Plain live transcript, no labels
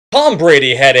Tom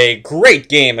Brady had a great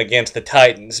game against the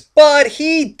Titans, but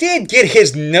he did get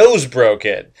his nose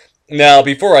broken. Now,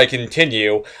 before I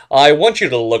continue, I want you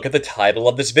to look at the title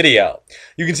of this video.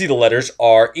 You can see the letters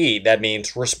RE, that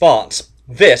means response.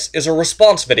 This is a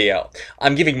response video.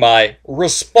 I'm giving my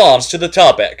response to the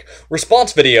topic.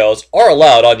 Response videos are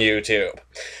allowed on YouTube.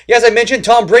 Yeah, as I mentioned,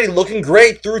 Tom Brady looking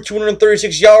great, threw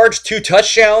 236 yards, 2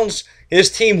 touchdowns. His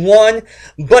team won,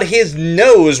 but his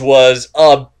nose was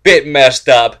a bit messed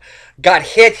up. Got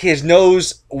hit, his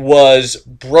nose was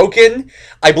broken.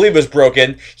 I believe it was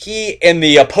broken. He, in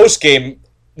the post-game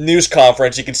news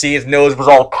conference, you can see his nose was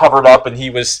all covered up and he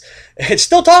was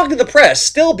still talking to the press,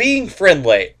 still being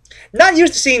friendly. Not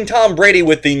used to seeing Tom Brady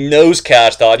with the nose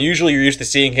cast on. Usually you're used to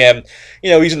seeing him,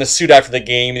 he's in the suit after the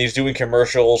game and he's doing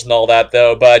commercials and all that,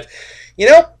 though. But,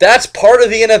 that's part of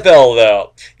the NFL,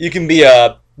 though. You can be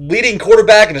a leading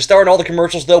quarterback and a star in all the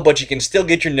commercials, though, but you can still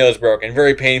get your nose broken.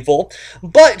 Very painful.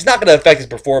 But it's not going to affect his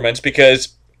performance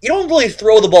because you don't really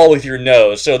throw the ball with your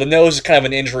nose. So the nose is kind of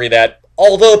an injury that,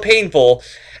 although painful,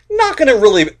 not going to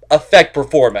really affect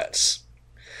performance.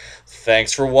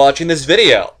 Thanks for watching this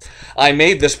video. I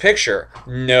made this picture.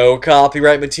 No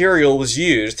copyright material was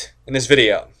used in this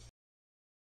video.